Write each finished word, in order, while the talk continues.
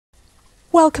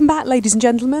Welcome back, ladies and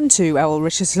gentlemen, to our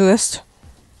Richest List.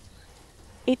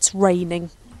 It's raining.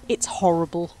 It's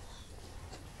horrible.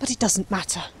 But it doesn't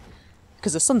matter.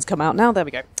 Because the sun's come out now. There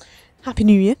we go. Happy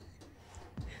New Year.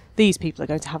 These people are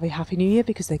going to have a Happy New Year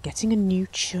because they're getting a new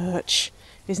church.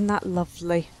 Isn't that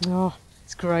lovely? Oh,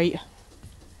 it's great.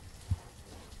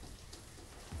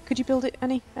 Could you build it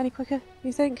any quicker,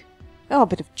 you think? Oh, a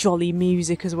bit of jolly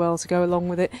music as well to go along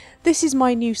with it. This is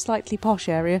my new slightly posh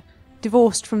area,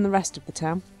 divorced from the rest of the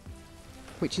town,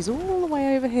 which is all the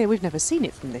way over here. We've never seen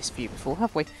it from this view before,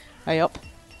 have we? Hey up.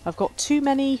 I've got too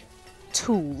many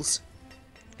tools.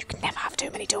 You can never have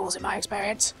too many tools in my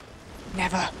experience.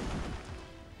 Never.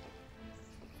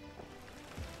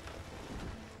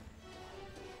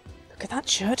 Look at that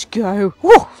church go.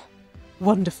 Whoa!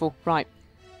 Wonderful. Right.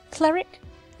 Cleric?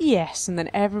 Yes, and then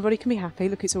everybody can be happy.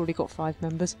 Look, it's already got 5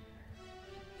 members.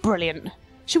 Brilliant.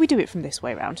 Should we do it from this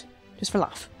way round? Just for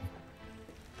laugh.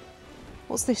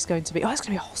 What's this going to be? Oh, it's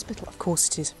going to be a hospital. Of course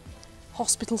it is.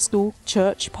 Hospital, school,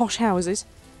 church, posh houses.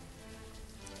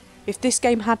 If this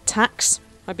game had tax,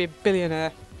 I'd be a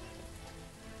billionaire.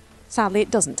 Sadly, it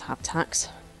doesn't have tax.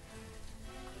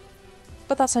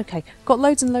 But that's okay. Got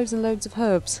loads and loads and loads of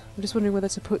herbs. I'm just wondering whether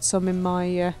to put some in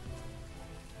my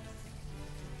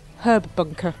herb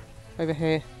bunker over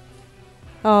here.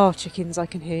 Oh, chickens, I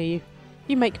can hear you.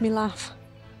 You make me laugh.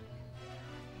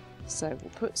 So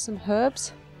we'll put some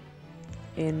herbs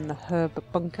in the herb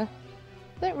bunker.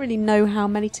 I don't really know how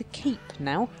many to keep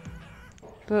now,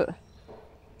 but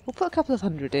we'll put a couple of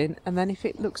 100 in, and then if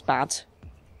it looks bad,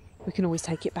 we can always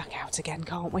take it back out again,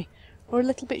 can't we? We're a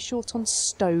little bit short on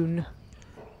stone.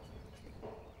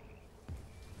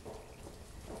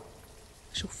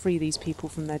 I shall free these people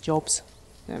from their jobs.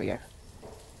 There we go.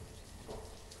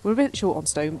 We're a bit short on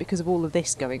stone because of all of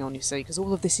this going on, you see, because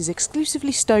all of this is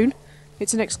exclusively stone.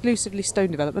 It's an exclusively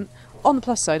stone development. On the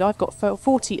plus side, I've got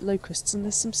 40 locusts and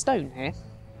there's some stone here.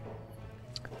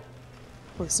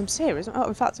 Well, there's some here, isn't there? Oh,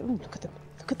 in fact, oh, look at them.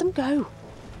 Look at them go.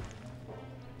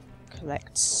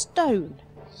 Collect stone.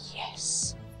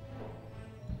 Yes.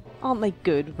 Aren't they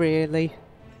good, really?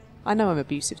 I know I'm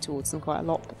abusive towards them quite a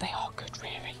lot, but they are good,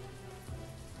 really.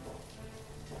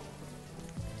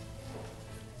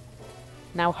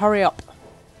 Now hurry up.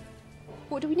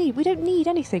 What do we need? We don't need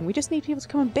anything. We just need people to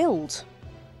come and build.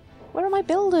 Where are my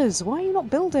builders? Why are you not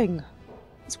building?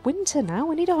 It's winter now.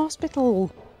 I need a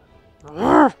hospital.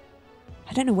 I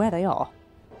don't know where they are.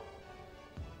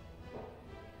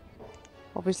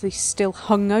 Obviously still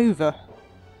hungover.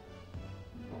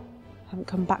 Haven't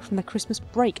come back from their Christmas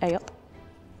break. Hey up.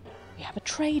 We have a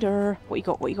trader. What you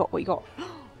got? What you got? What you got?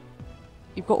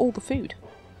 You've got all the food.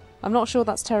 I'm not sure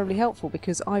that's terribly helpful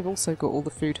because I've also got all the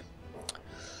food.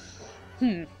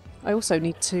 I also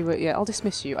need to... yeah, I'll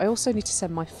dismiss you. I also need to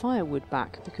send my firewood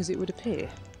back because it would appear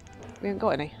we haven't got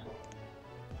any.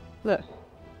 Look.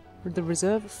 The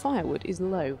reserve of firewood is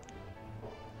low.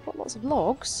 Got lots of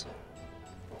logs.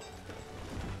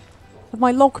 Have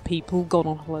my log people gone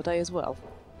on holiday as well?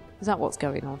 Is that what's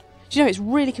going on? Do you know, it's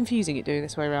really confusing it doing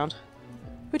this way around.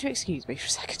 Would you excuse me for a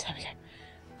second? There we go.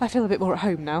 I feel a bit more at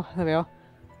home now. There we are.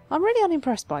 I'm really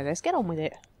unimpressed by this. Get on with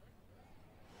it.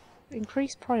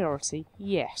 Increase priority.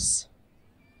 Yes.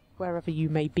 Wherever you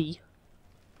may be.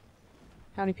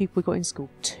 How many people we got in school?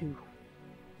 2.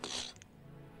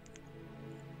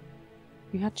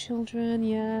 You had children?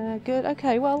 Yeah, good.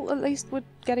 Okay, well, at least we're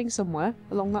getting somewhere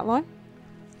along that line.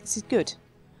 This is good.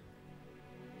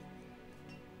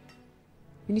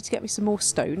 You need to get me some more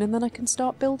stone and then I can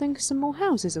start building some more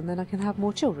houses and then I can have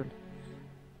more children.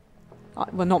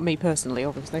 Well, not me personally,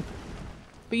 obviously.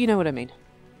 But you know what I mean.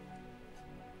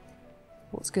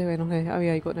 What's going on here? Oh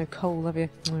yeah, you've got no coal, have you?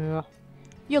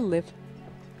 You'll live.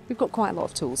 We've got quite a lot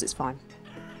of tools, it's fine.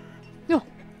 Oh,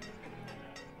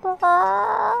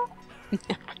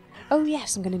 oh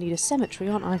yes, I'm going to need a cemetery,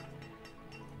 aren't I?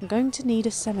 I'm going to need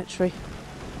a cemetery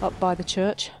up by the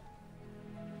church.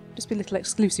 Just be a little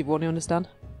exclusive one, you understand?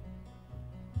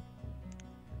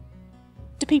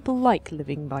 Do people like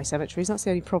living by cemeteries? That's the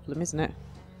only problem, isn't it?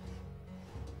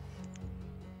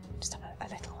 Just have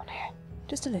a little one here.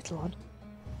 Just a little one.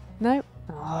 No?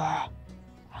 Oh,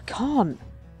 I can't.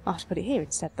 I'll have to put it here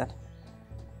instead then.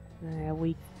 There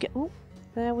we go. Oh,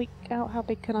 there we go. How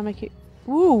big can I make it?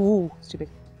 Ooh, it's too big.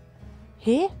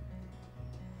 Here?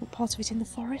 What part of it in the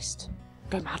forest?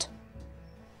 Go mad.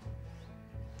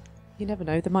 You never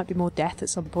know, there might be more death at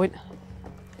some point.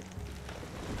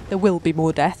 There will be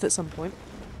more death at some point.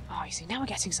 Oh, you see, now we're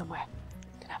getting somewhere.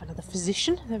 Can have another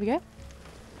physician. There we go.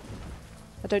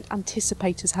 I don't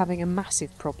anticipate us having a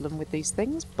massive problem with these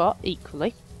things, but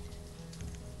equally.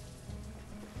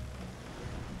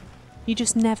 You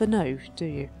just never know, do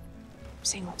you? I'm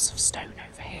seeing lots of stone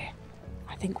over here.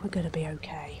 I think we're going to be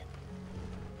okay.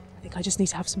 I think I just need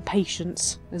to have some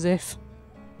patience, as if.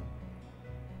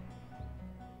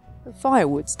 The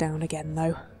firewood's down again,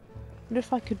 though. I wonder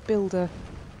if I could build a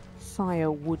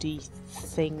firewoody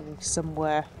thing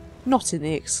somewhere. Not in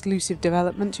the exclusive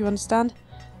development, you understand?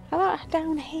 How about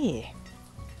down here?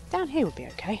 Down here would be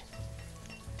okay.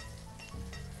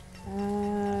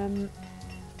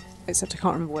 Except I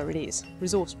can't remember where it is.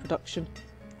 Resource production.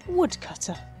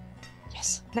 Woodcutter.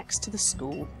 Yes, next to the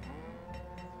school.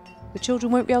 The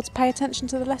children won't be able to pay attention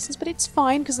to the lessons, but it's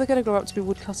fine because they're going to grow up to be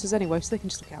woodcutters anyway, so they can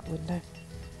just look out the window.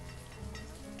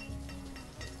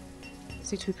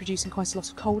 Seem to be producing quite a lot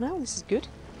of coal now. This is good.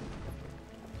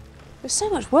 There's so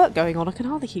much work going on, I can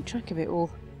hardly keep track of it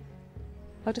all.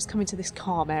 I'll just come into this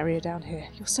calm area down here.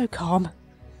 You're so calm.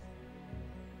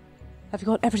 Have you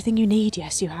got everything you need?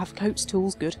 Yes, you have. Coats,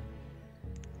 tools, good.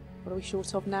 What are we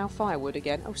short of now? Firewood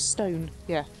again. Oh, stone.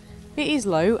 Yeah. It is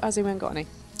low, as in we haven't got any.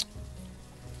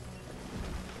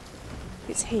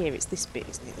 It's here, it's this bit,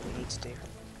 isn't it, that we need to do.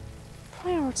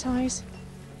 Prioritise.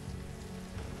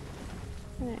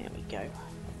 There we go.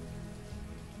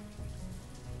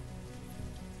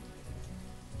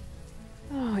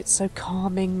 Oh, it's so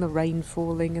calming, the rain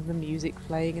falling and the music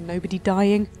playing and nobody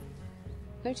dying.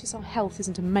 Notice our health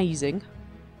isn't amazing.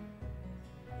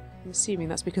 I'm assuming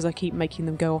that's because I keep making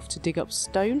them go off to dig up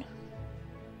stone.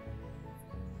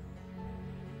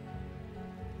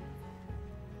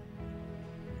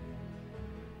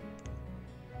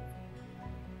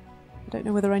 I don't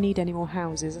know whether I need any more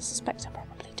houses. I suspect I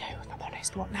probably do, if I'm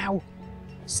honest. What now?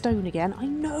 Stone again? I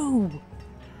know!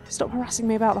 Stop harassing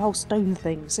me about the whole stone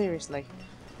thing, seriously.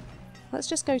 Let's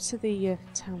just go to the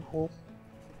town hall.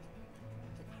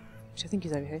 Which I think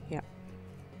is over here, yeah.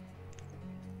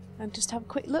 And just have a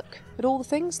quick look at all the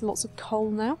things. Lots of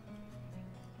coal now.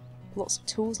 Lots of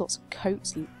tools, lots of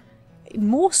coats.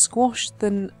 More squash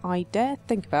than I dare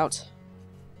think about.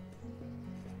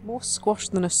 More squash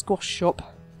than a squash shop.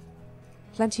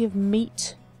 Plenty of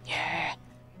meat. Yeah,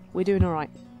 we're doing alright.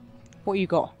 What you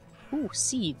got? Ooh,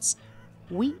 seeds.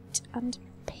 Wheat and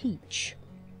peach.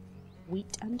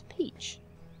 Wheat and peach.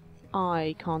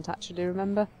 I can't actually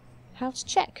remember how to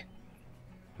check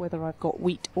whether I've got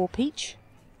wheat or peach.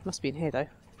 Must be in here though.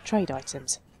 Trade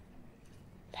items.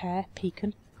 Pear,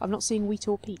 pecan. I'm not seeing wheat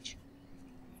or peach.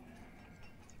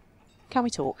 Can we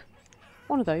talk?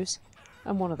 One of those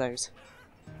and one of those.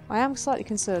 I am slightly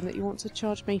concerned that you want to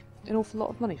charge me an awful lot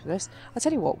of money for this. I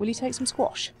tell you what, will you take some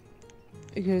squash?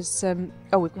 Because, oh,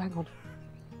 hang on.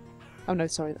 Oh no,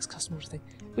 sorry, that's customer thing.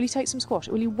 Will you take some squash?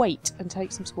 Will you wait and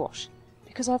take some squash?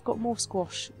 Because I've got more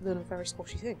squash than a very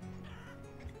squashy thing.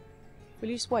 Will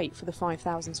you just wait for the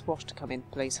 5,000 squash to come in,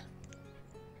 please?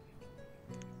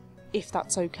 If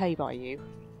that's okay by you.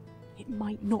 It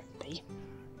might not be.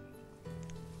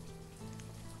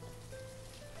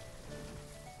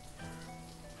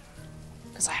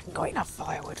 Because I haven't got enough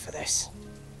firewood for this.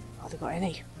 I haven't got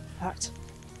any, in fact.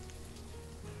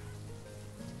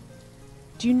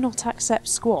 Do you not accept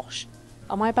squash?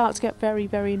 Am I about to get very,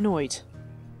 very annoyed?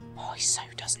 Oh, he so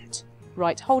doesn't.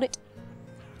 Right, hold it.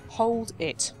 Hold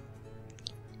it.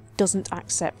 Doesn't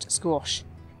accept squash.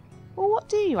 Well, what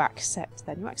do you accept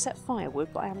then? You accept firewood,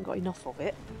 but I haven't got enough of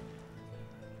it.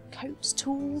 Coats,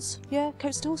 tools? Yeah,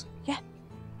 coats, tools? Yeah.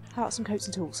 How about some coats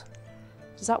and tools?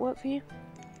 Does that work for you?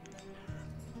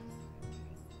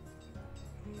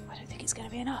 I don't think it's going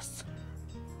to be enough.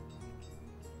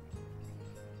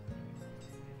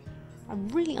 I'm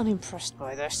really unimpressed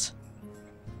by this.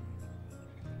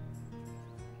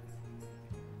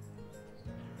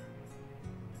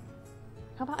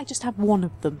 How about I just have one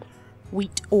of them?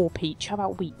 Wheat or peach. How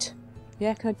about wheat?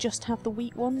 Yeah, can I just have the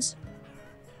wheat ones?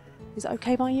 Is that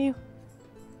okay by you?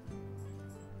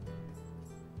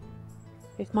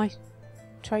 If my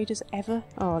traders ever...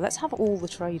 Oh, let's have all the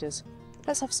traders.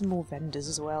 Let's have some more vendors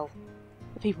as well.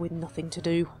 The people with nothing to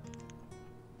do.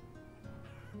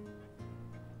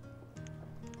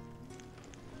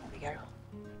 There we go.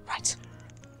 Right.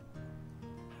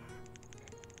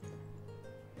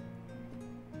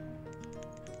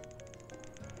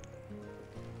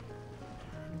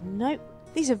 Nope.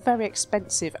 These are very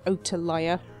expensive,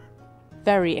 Otalaya.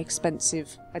 Very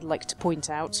expensive, I'd like to point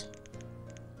out.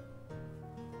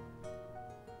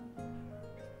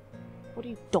 What are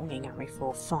you donging at me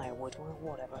for? Firewood? Well,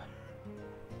 whatever.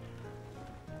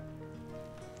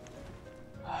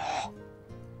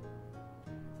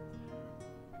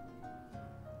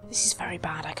 This is very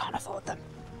bad, I can't afford them.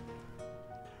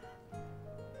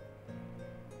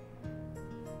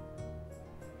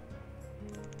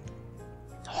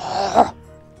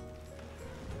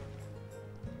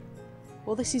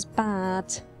 Well, this is bad.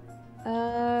 Okay.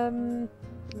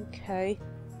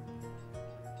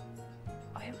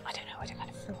 I don't know, I kind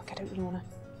of feel like I don't really want to...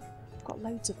 I've got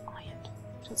loads of iron. Do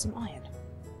you want some iron?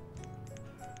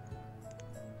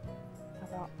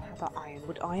 How about iron?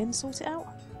 Would iron sort it out?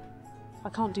 I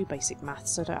can't do basic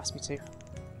maths, so don't ask me to.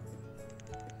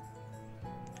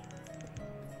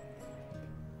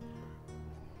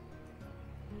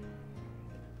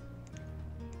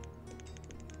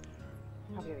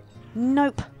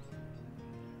 Nope.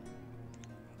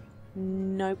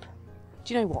 Nope.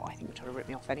 Do you know what? I think you're trying to rip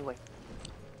me off anyway.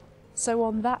 So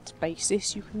on that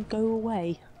basis, you can go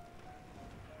away.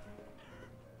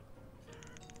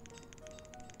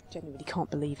 Genuinely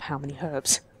can't believe how many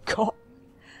herbs got.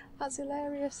 That's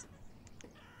hilarious.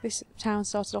 This town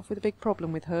started off with a big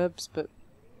problem with herbs, but...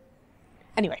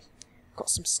 Anyway, I've got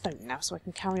some stone now, so I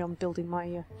can carry on building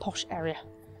my posh area.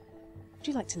 Would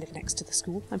you like to live next to the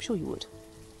school? I'm sure you would.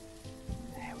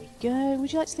 There we go.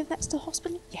 Would you like to live next to the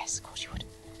hospital? Yes, of course you would.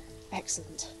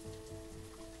 Excellent.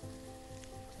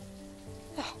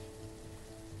 Ah.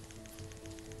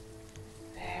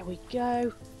 There we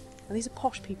go. And these are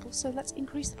posh people, so let's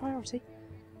increase the priority.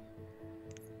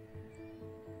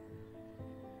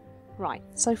 Right,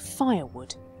 so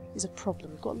firewood is a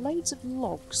problem. We've got loads of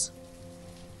logs.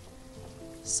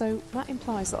 So that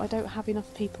implies that I don't have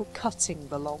enough people cutting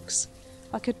the logs.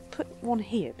 I could put one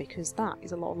here because that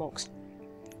is a lot of logs.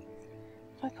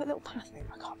 If I put a little path in,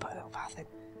 I can't put a little path in.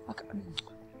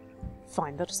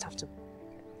 Fine, they'll just have to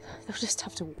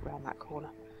walk around that corner.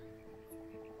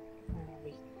 There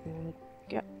we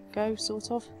go, sort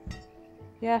of.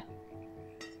 Yeah.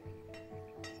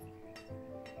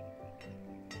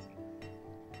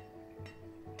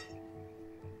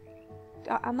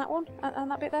 And that one? And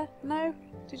that bit there? No?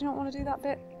 Did you not want to do that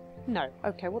bit? No.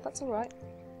 Okay, well that's alright.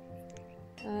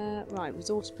 Right,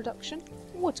 resource production.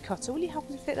 Woodcutter. Will you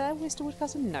happen to fit there, Mr.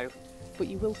 Woodcutter? No. But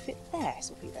you will fit there,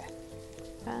 so it'll be there.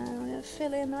 I'm going to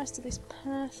fill in the rest of this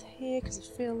path here because I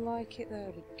feel like it.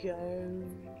 There we go.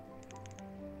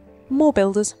 More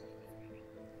builders.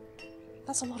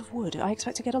 That's a lot of wood. I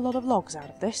expect to get a lot of logs out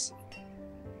of this.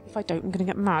 If I don't, I'm going to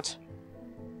get mad.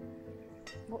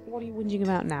 What are you whinging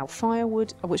about now?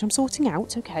 Firewood, which I'm sorting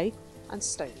out, okay. And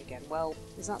stone again. Well,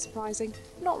 is that surprising?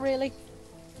 Not really.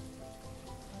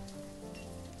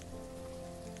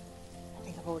 I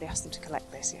think I've already asked them to collect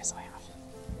this. Yes, I have.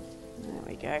 There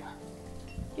we go.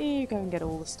 You go and get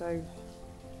all the stone.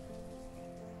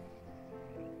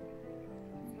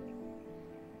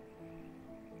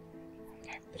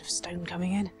 Okay, a bit of stone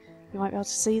coming in. You might be able to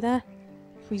see there.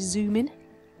 If we zoom in,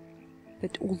 they're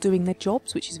all doing their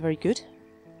jobs, which is very good.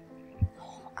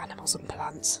 Oh, animals and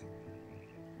plants.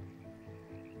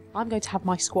 I'm going to have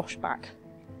my squash back.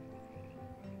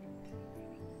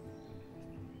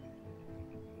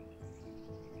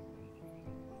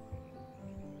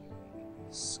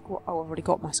 Oh, I've already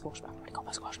got my squash back.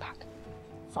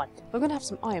 Fine. I'm going to have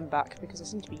some iron back because I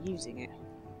seem to be using it.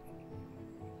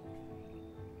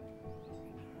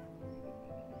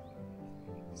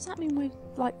 Does that mean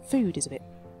food is a bit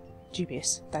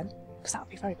dubious then? Because that would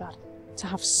be very bad. To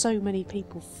have so many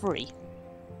people free.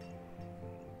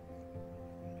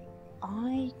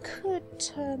 I could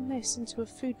turn this into a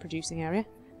food producing area.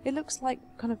 It looks like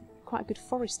kind of quite a good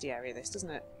foresty area, this, doesn't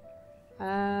it?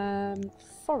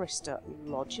 Forester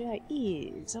Lodge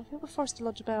is... I've got a Forester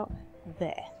Lodge about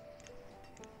there.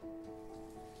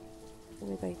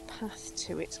 With a path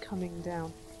to it coming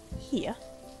down here.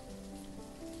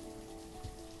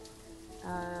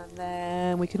 And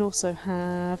then we can also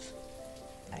have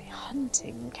a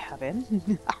hunting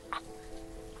cabin.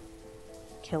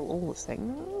 Kill all the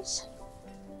things.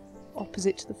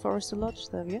 Opposite to the Forester Lodge,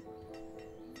 there we go.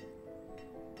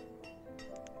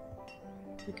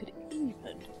 We could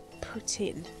even put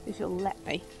in, if it'll let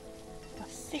me, a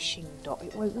fishing dock.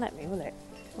 It won't let me, will it?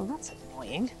 Well, that's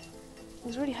annoying. I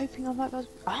was really hoping I might be able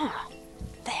to... Ah!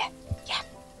 There! Yeah!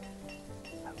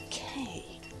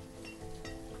 Okay.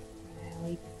 There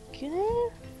we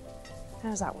go.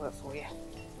 How's that work for you?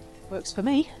 Works for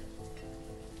me.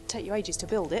 Take you ages to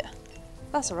build it.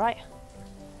 That's alright.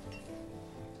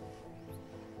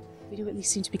 We do at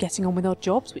least seem to be getting on with our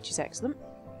jobs, which is excellent.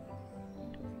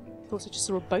 Thought I just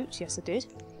saw a boat. Yes, I did.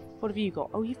 What have you got?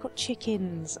 Oh, you've got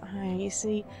chickens. You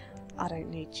see, I don't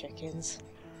need chickens.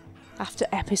 After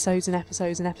episodes and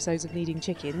episodes and episodes of needing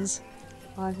chickens,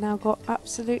 I've now got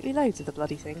absolutely loads of the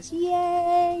bloody things.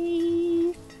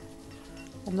 Yay!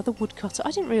 Another woodcutter.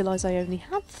 I didn't realise I only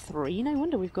had 3. No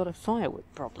wonder we've got a firewood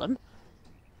problem.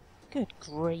 Good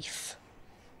grief.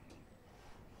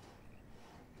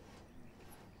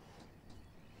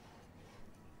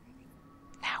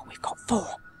 Now we've got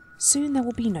 4. Soon there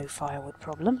will be no firewood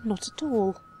problem, not at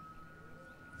all.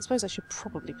 I suppose I should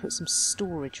probably put some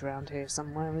storage around here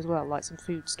somewhere as well, like some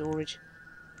food storage.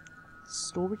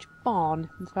 Storage barn,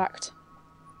 in fact.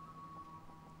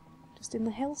 Just in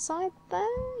the hillside there?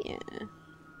 Yeah.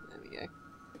 There we go.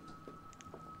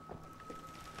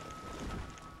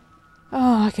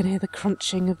 Oh, I can hear the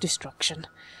crunching of destruction.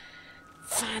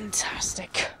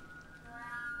 Fantastic.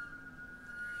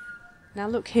 Now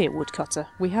look here, woodcutter.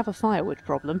 We have a firewood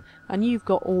problem, and you've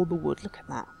got all the wood. Look at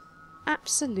that.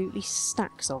 Absolutely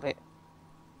stacks of it.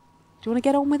 Do you want to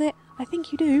get on with it? I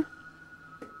think you do.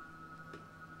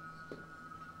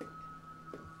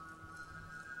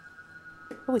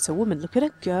 Oh, it's a woman. Look at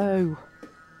her go.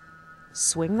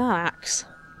 Swing that axe.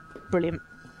 Brilliant.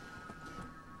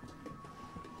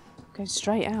 Goes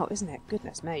straight out, isn't it?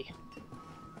 Goodness me.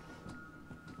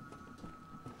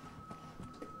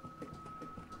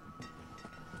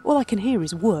 All I can hear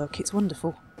is work. It's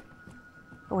wonderful.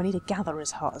 Oh, I need a gatherer's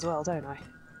hut as well, don't I?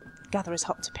 Gatherer's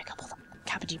hut to pick up all the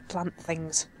cabbagey plant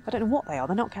things. I don't know what they are.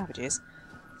 They're not cabbages.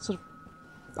 Sort of...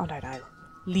 I don't know.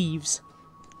 Leaves.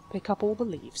 Pick up all the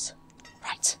leaves.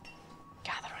 Right.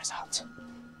 Gatherer's hut.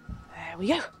 There we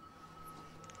go.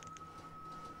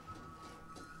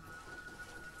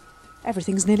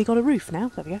 Everything's nearly got a roof now.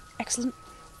 There we go. Excellent.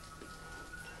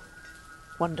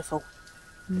 Wonderful.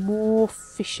 More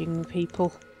fishing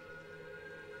people.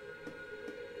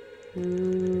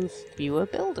 Fewer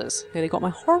builders. Nearly got my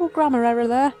horrible grammar error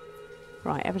there.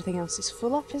 Right, everything else is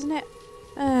full up, isn't it?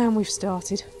 And we've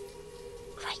started.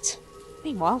 Great.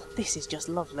 Meanwhile, this is just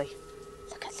lovely.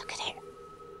 Look at it.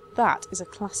 That is a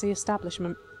classy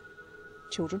establishment.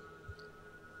 Children.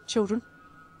 Children.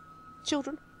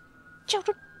 Children.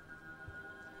 Children.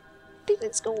 People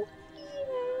in school.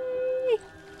 Yay!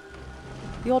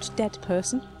 The odd dead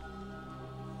person.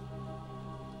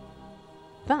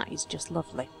 That is just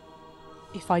lovely.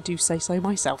 If I do say so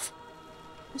myself.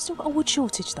 We've still got a wood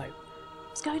shortage though.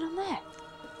 What's going on there?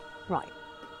 Right.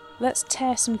 Let's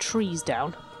tear some trees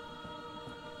down.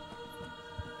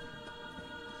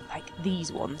 Like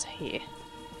these ones here.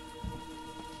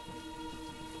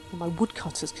 And my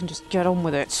woodcutters can just get on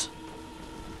with it.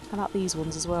 How about these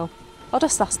ones as well? I'll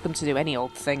just ask them to do any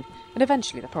old thing, and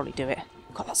eventually they'll probably do it.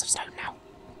 I've got lots of stone now.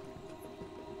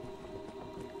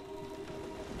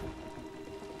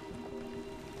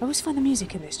 I always find the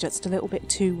music in this just a little bit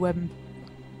too, I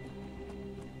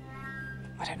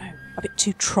don't know, a bit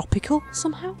too tropical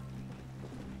somehow?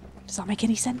 Does that make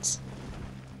any sense?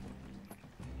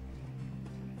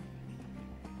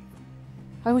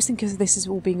 I always think of this as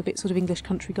all being a bit sort of English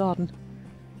country garden.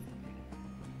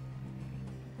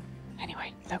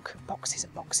 Anyway, look, boxes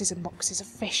and boxes and boxes of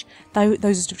fish.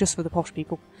 Those are just for the posh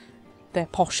people. They're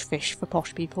posh fish for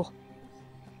posh people.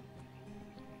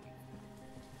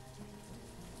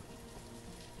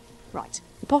 Right,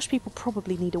 the posh people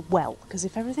probably need a well, because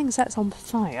if everything sets on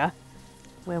fire,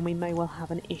 well, we may well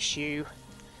have an issue.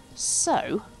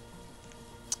 So,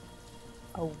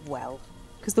 a well.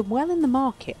 Because the well in the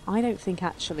market, I don't think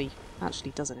actually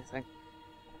does anything.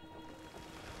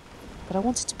 But I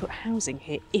wanted to put housing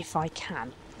here if I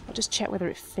can. I'll just check whether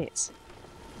it fits.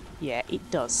 Yeah, it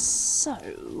does.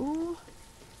 So...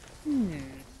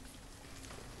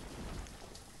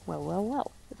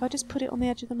 Well. If I just put it on the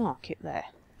edge of the market there,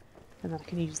 and then I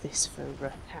can use this for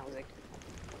housing.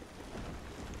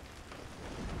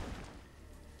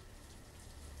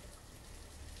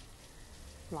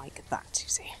 Like that, you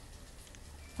see.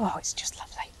 Oh, it's just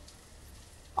lovely.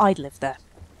 I'd live there.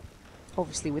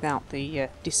 Obviously without the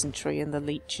dysentery and the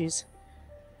leeches.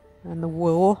 And the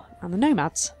war. And the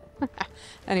nomads.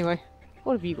 Anyway,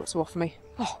 what have you got to offer me?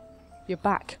 Oh, you're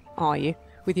back, are you?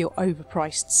 With your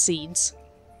overpriced seeds.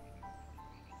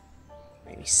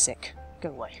 Make me sick. Go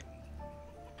away.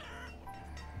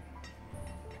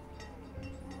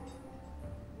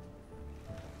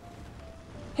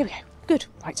 Here we go. Good.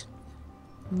 Right.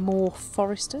 More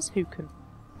foresters who can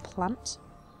plant.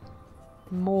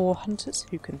 More hunters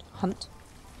who can hunt.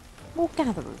 More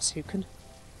gatherers who can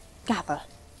gather.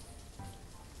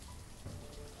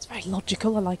 It's very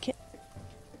logical, I like it.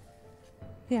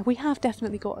 Yeah, we have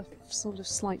definitely got a sort of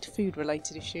slight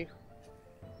food-related issue.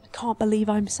 I can't believe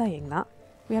I'm saying that.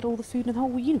 We had all the food in the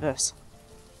whole universe.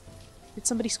 Did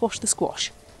somebody squash the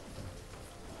squash?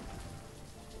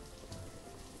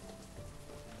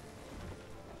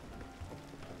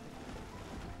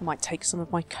 I might take some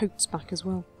of my coats back as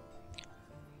well.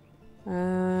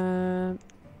 And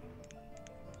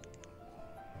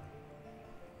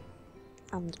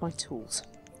my tools.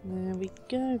 There we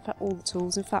go. In fact, all the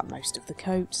tools. In fact, most of the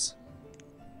coats.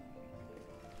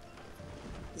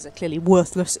 These are clearly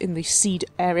worthless in the seed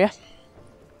area.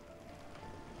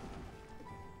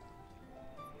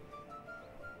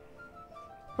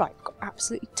 Right, I've got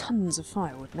absolutely tons of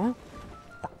firewood now.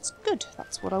 That's good,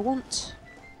 that's what I want.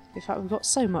 In fact, we've got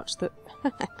so much that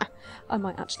I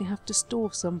might actually have to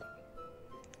store some.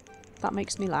 That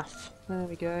makes me laugh. There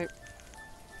we go.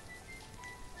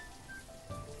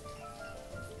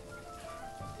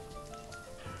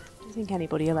 Do you think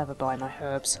anybody will ever buy my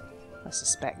herbs? I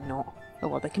suspect not. Oh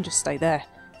well, they can just stay there.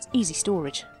 It's easy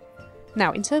storage.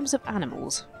 Now, in terms of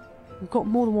animals, we've got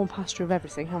more than one pasture of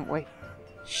everything, haven't we?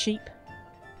 Sheep,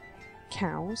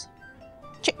 cows,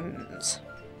 chickens.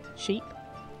 Sheep,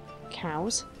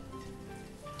 cows.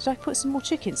 Did I put some more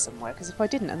chickens somewhere? Because if I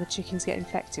didn't and the chickens get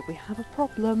infected, we have a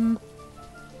problem.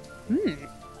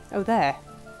 Oh, there.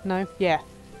 No, yeah,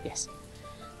 yes.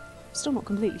 Still not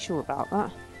completely sure about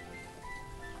that.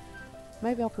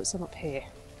 Maybe I'll put some up here.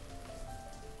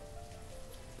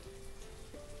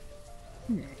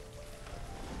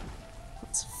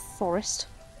 That's forest.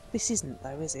 This isn't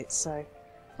though, is it? So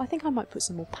I think I might put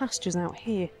some more pastures out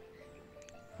here.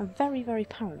 I'm very, very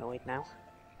paranoid now.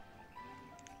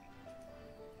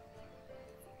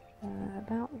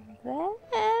 About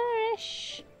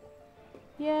there-ish.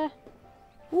 Yeah.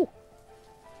 Ooh.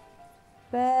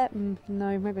 There.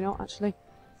 No, maybe not actually.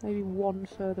 Maybe one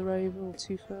further over or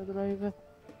two further over.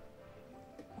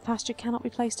 A pasture cannot be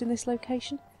placed in this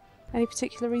location. Any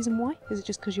particular reason why? Is it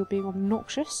just because you're being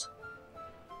obnoxious?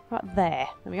 Right there.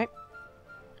 There we go.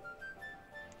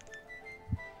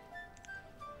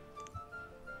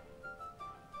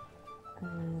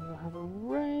 And we'll have a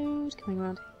road coming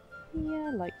around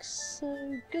here, like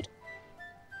so. Good.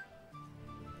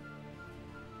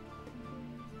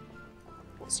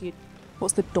 What's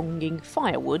the donging?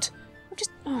 Firewood? I'm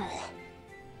just... Oh.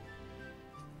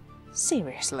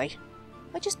 Seriously?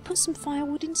 I just put some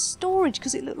firewood in storage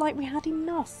because it looked like we had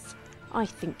enough. I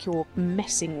think you're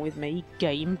messing with me,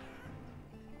 game.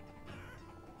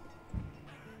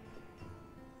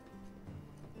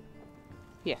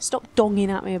 Yeah, stop donging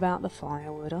at me about the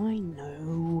firewood, I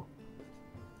know.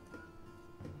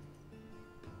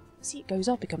 See, it goes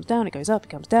up, it comes down, it goes up, it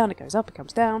comes down, it goes up, it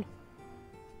comes down.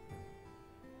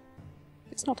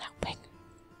 It's not helping.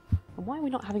 And why are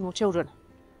we not having more children?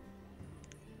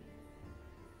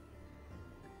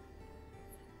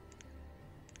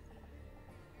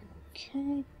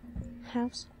 Okay.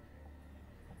 House.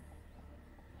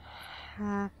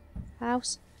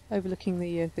 House. Overlooking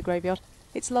the graveyard.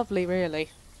 It's lovely, really.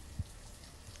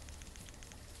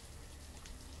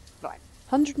 Right.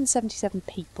 177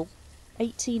 people.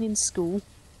 18 in school.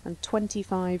 And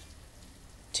 25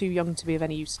 too young to be of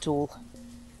any use at all.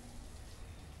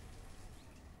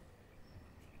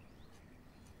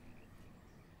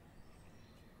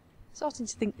 Starting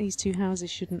to think these two houses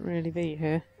shouldn't really be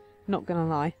here. Not gonna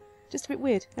lie. Just a bit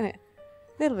weird, isn't it?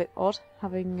 A little bit odd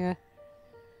having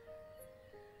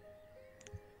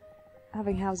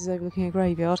houses overlooking a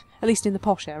graveyard, at least in the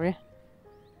posh area.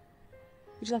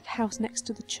 Would you like a house next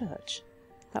to the church?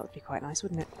 That would be quite nice,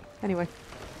 wouldn't it? Anyway,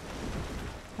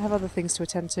 I have other things to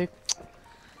attend to.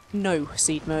 No,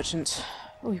 seed merchant.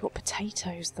 Oh, we've got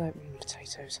potatoes though.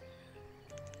 Potatoes.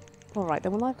 Alright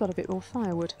then, well I've got a bit more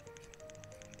firewood.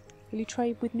 Will you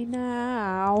trade with me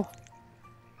now?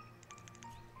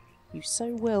 You so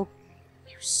will.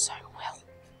 You so will.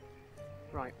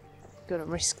 Right, gonna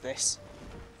risk this.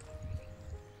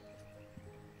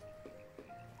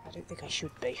 I don't think I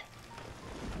should be.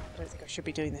 I don't think I should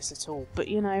be doing this at all. But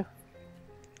you know,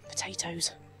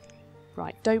 potatoes.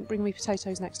 Right, don't bring me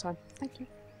potatoes next time. Thank you.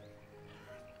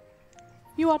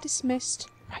 You are dismissed.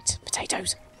 Right,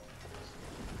 potatoes.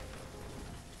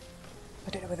 I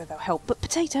don't know whether they'll help, but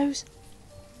potatoes!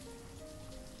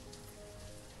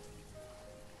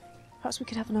 Perhaps we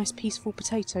could have a nice peaceful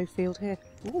potato field here.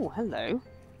 Oh, hello.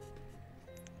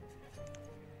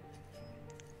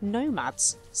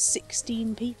 Nomads.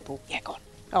 16 people. Yeah, go on.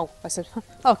 Oh, I said...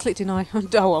 Oh, click deny. Oh,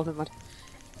 well, never mind.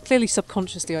 Clearly,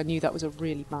 subconsciously, I knew that was a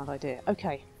really bad idea.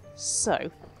 Okay, so...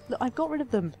 Look, I've got rid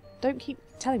of them. Don't keep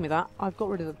telling me that. I've got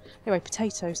rid of them. Anyway,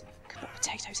 potatoes. I could put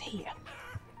potatoes here.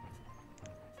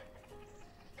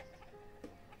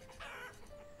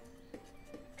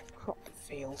 Crop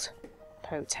field.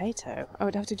 Potato. Oh,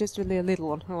 I'd have to just do a little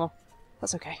one. Oh well.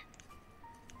 That's okay.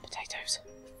 Potatoes.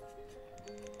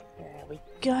 There we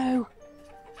go.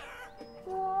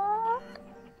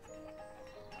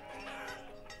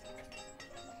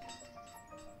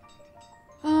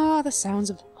 Ah, the sounds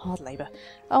of hard labour.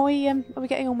 Are we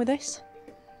getting on with this?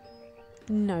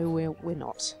 No, we're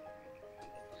not.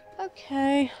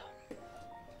 Okay.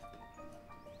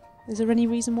 Is there any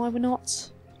reason why we're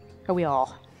not? Oh, we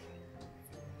are.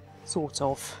 Sort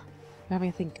of. We're having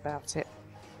a think about it.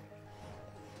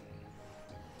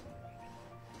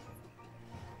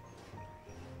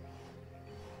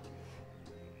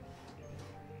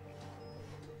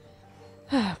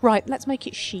 Right, let's make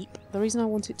it sheep. The reason I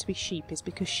want it to be sheep is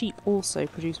because sheep also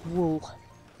produce wool.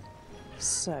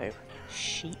 So,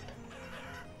 sheep.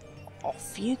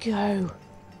 Off you go.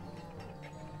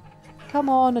 Come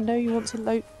on, I know you want to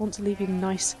leave your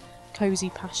nice, cosy,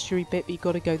 pastury bit, but you've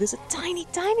got to go. There's a tiny,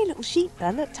 tiny little sheep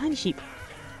there. Look, tiny sheep.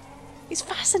 It's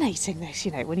fascinating, this,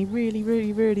 you know, when you really,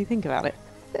 really, really think about it.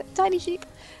 Look, tiny sheep.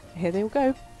 Here they all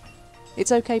go.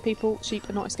 It's okay, people. Sheep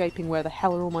are not escaping. Where the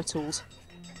hell are all my tools?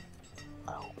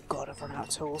 Oh, God, I've run out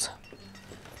of tools.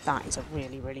 That is a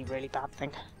really, really, really bad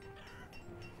thing.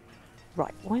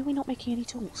 Right, why are we not making any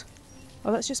tools?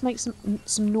 Oh, let's just make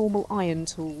some normal iron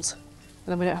tools. And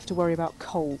then we don't have to worry about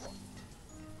coal.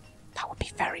 That would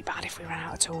be very bad if we ran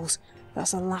out of tools.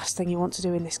 That's the last thing you want to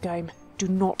do in this game. Do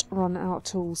not run out of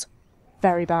tools.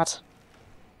 Very bad.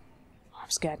 I'm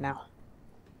scared now.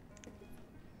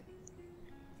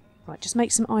 Right, just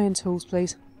make some iron tools,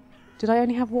 please. Did I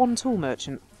only have one tool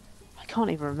merchant? I can't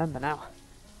even remember now.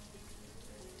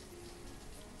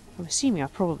 I'm assuming I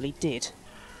probably did.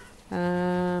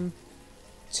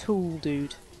 Tool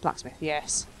dude. Blacksmith,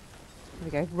 yes. There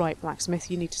we go. Right,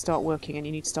 blacksmith, you need to start working, and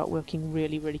you need to start working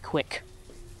really, really quick.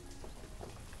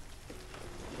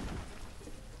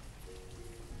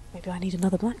 Maybe I need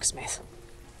another blacksmith.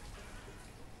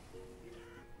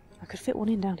 I could fit one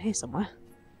in down here somewhere.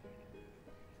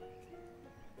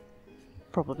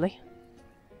 Probably.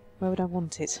 Where would I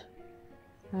want it?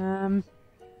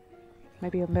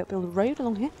 Maybe I'll build a road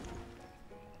along here.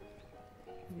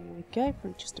 There we go,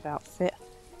 probably just about fit.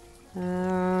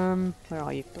 Where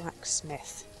are you?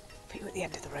 Blacksmith. Put you at the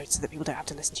end of the road so that people don't have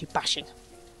to listen to you bashing.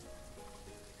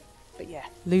 But yeah,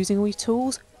 losing all your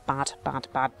tools? Bad, bad,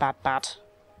 bad, bad, bad.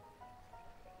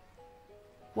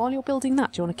 While you're building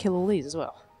that, do you want to kill all these as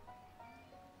well?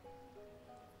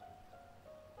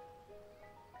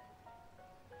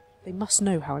 They must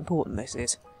know how important this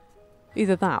is.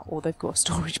 Either that, or they've got a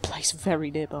storage place very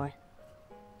nearby.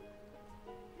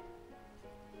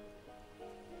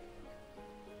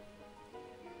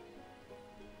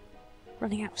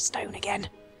 Running out of stone again.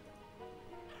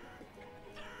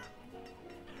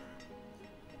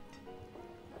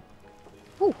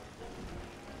 Ooh.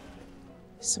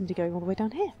 There's somebody going all the way down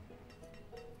here.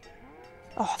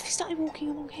 Oh, they started walking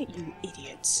along here, you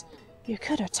idiots. You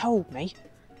could have told me.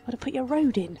 I'd have put your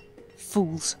road in.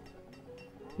 Fools.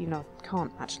 You know, I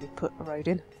can't actually put a road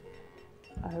in.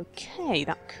 Okay,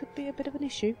 that could be a bit of an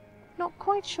issue. Not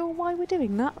quite sure why we're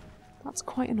doing that. That's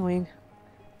quite annoying.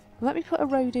 Let me put a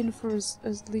road in for as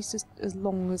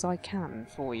long as I can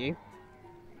for you.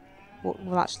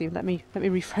 Well, actually, let me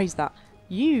rephrase that.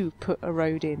 You put a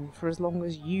road in for as long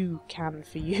as you can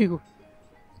for you.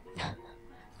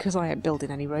 Because I ain't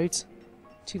building any roads.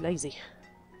 Too lazy.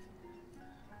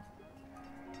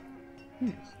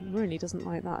 Really doesn't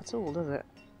like that at all, does it?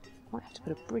 Might have to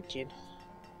put a bridge in.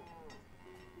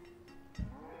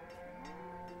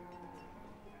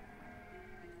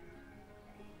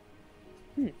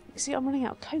 You see, I'm running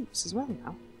out of coats as well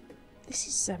now. This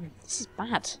is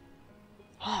bad.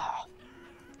 Ah.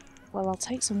 Well, I'll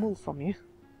take some wool from you.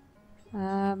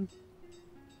 And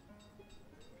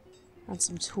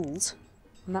some tools.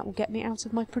 And that will get me out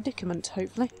of my predicament,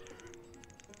 hopefully.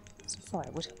 Some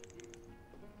firewood.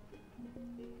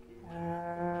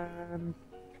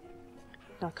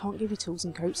 No, I can't give you tools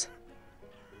and coats.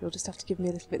 You'll just have to give me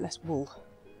a little bit less wool.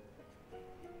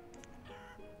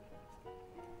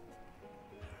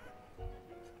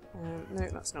 No,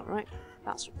 that's not right.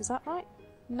 Is that right?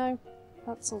 No,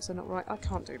 that's also not right. I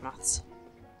can't do maths.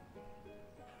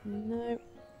 No.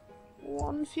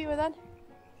 One fewer then.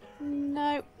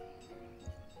 No.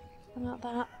 How about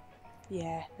that?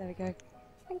 Yeah, there we go.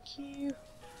 Thank you.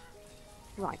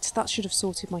 Right, that should have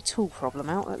sorted my tool problem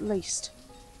out, at least.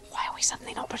 Why are we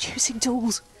suddenly not producing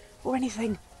tools? Or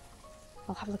anything?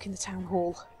 I'll have a look in the town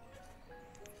hall.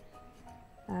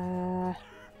 Well,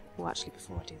 actually,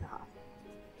 before I do that,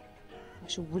 I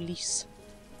shall release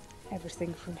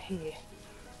everything from here.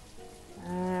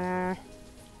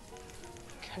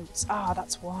 Coats. Ah,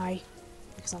 that's why.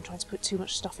 Because I'm trying to put too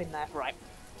much stuff in there. Right.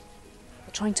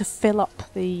 They're trying to fill up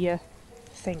the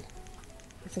thing.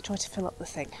 If they try to fill up the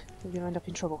thing, we're going to end up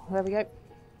in trouble. There we go.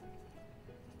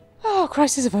 Oh,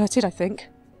 crisis averted, I think.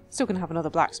 Still going to have another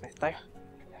blacksmith, though.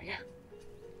 There we go.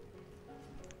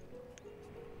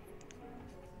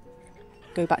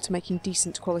 Go back to making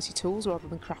decent quality tools rather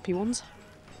than crappy ones.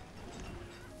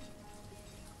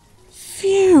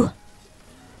 Phew!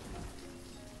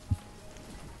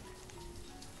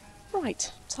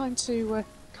 Right, time to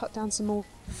cut down some more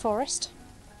forest.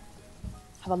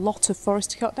 Have a lot of forest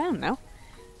to cut down now.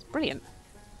 It's brilliant.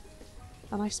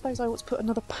 And I suppose I ought to put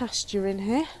another pasture in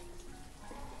here.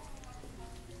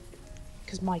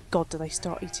 because my god do they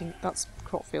start eating... That's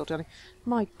crop field, Johnny.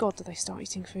 My god do they start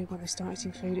eating food when they start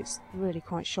eating food. It's really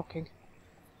quite shocking.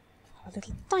 A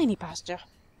little tiny pasture.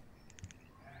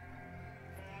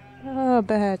 Oh,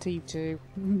 bear to you too.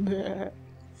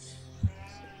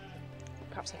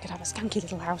 Perhaps I could have a skanky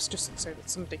little house just so that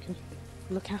somebody can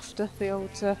look after the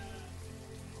old thing.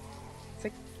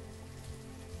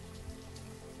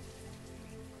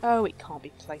 Oh, it can't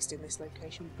be placed in this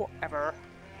location. Whatever.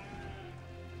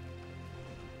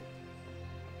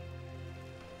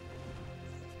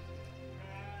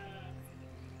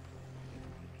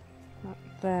 Not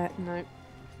there, no.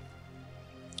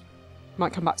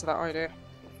 Might come back to that idea.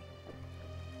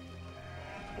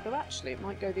 Although actually, it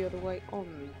might go the other way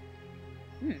on.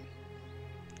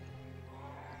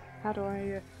 How do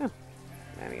I... oh,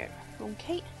 there we go. Wrong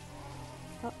key.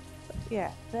 Up,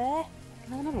 yeah, there.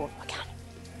 Can I have another one? I can.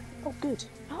 Oh, good.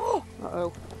 Oh!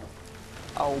 Uh-oh.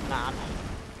 Oh, man.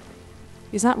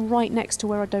 Is that right next to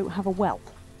where I don't have a well?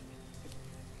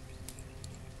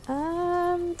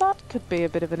 That could be a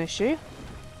bit of an issue.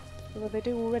 Although they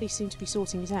do already seem to be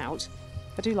sorting it out.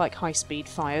 I do like high-speed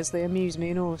fires. They amuse me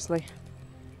enormously.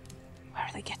 Where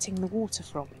are they getting the water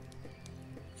from?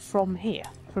 From here?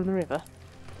 From the river?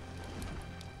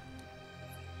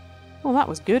 Oh, that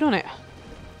was good, wasn't it?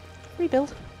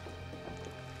 Rebuild.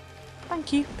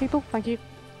 Thank you, people. Thank you.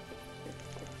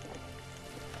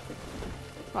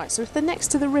 Right, so if they're next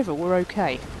to the river, we're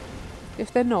okay.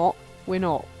 If they're not, we're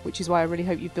not. Which is why I really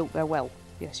hope you've built their well.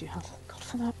 Yes, you have. God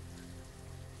for that.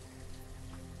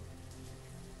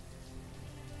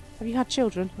 Have you had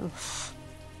children? Oof.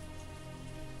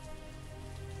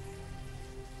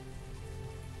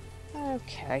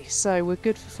 Okay, so we're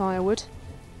good for firewood.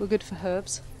 We're good for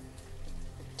herbs.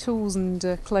 Tools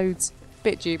and clothes,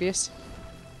 bit dubious.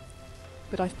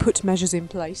 But I've put measures in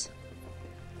place.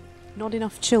 Not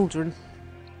enough children.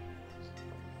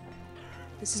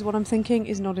 This is what I'm thinking,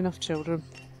 is not enough children.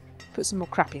 Put some more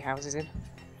crappy houses in.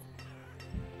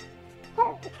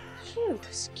 Oh, phew,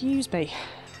 excuse me.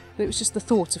 It was just the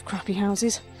thought of crappy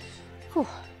houses. Whew.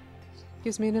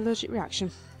 Gives me an allergic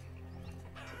reaction.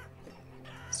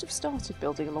 Must have started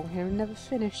building along here and never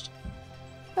finished.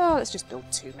 Oh, let's just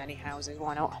build too many houses,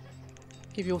 why not?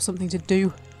 Give you all something to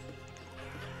do.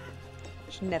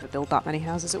 Should never build that many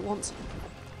houses at once.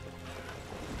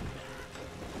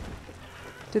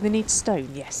 Do they need stone?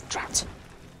 Yes, drat.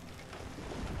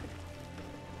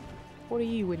 What are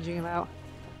you whinging about?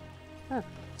 Oh,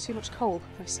 too much coal.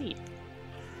 I see.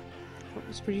 Want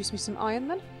me to produce me some iron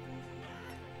then?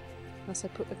 Unless I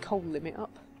put the coal limit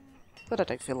up. But I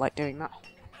don't feel like doing that.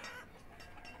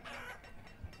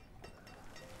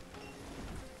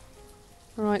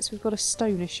 Alright, so we've got a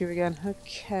stone issue again.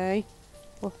 Okay.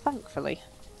 Well, thankfully,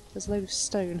 there's a load of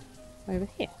stone over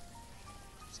here.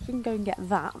 So if we can go and get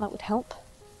that, that would help.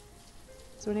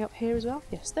 Is there any up here as well?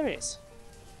 Yes, there is.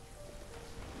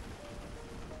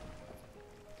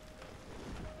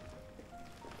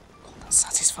 God, that's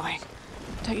satisfying.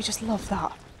 Don't you just love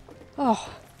that? Oh,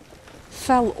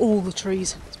 fell all the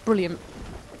trees. It's brilliant.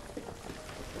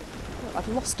 Look, I've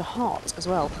lost a heart as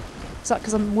well. Is that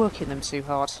because I'm working them too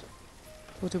hard?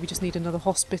 Or do we just need another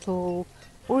hospital?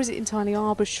 Or is it entirely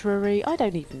arbitrary? I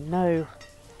don't even know.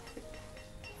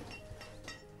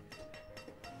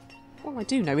 All I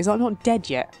do know is I'm not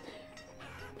dead yet.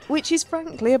 Which is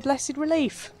frankly a blessed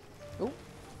relief. Oh.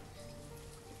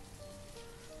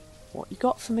 What you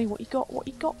got for me? What you got? What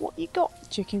you got? What you got?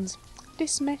 Chickens.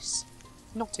 Dismiss.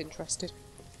 Not interested.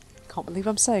 Can't believe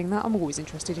I'm saying that. I'm always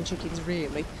interested in chickens,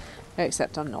 really.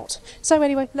 Except I'm not. So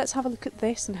anyway, let's have a look at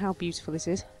this and how beautiful it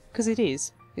is. Because it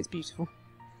is. It's beautiful.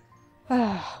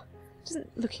 Ah,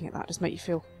 doesn't looking at that just make you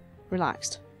feel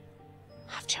relaxed?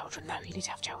 Have children, though. You need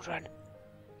to have children.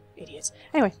 Idiots.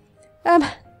 Anyway,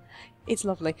 it's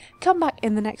lovely. Come back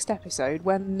in the next episode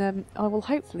when I will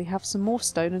hopefully have some more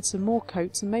stone and some more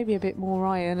coats and maybe a bit more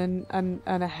iron and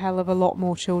a hell of a lot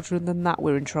more children than that.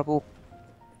 We're in trouble.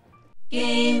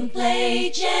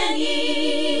 Gameplay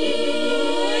Jenny.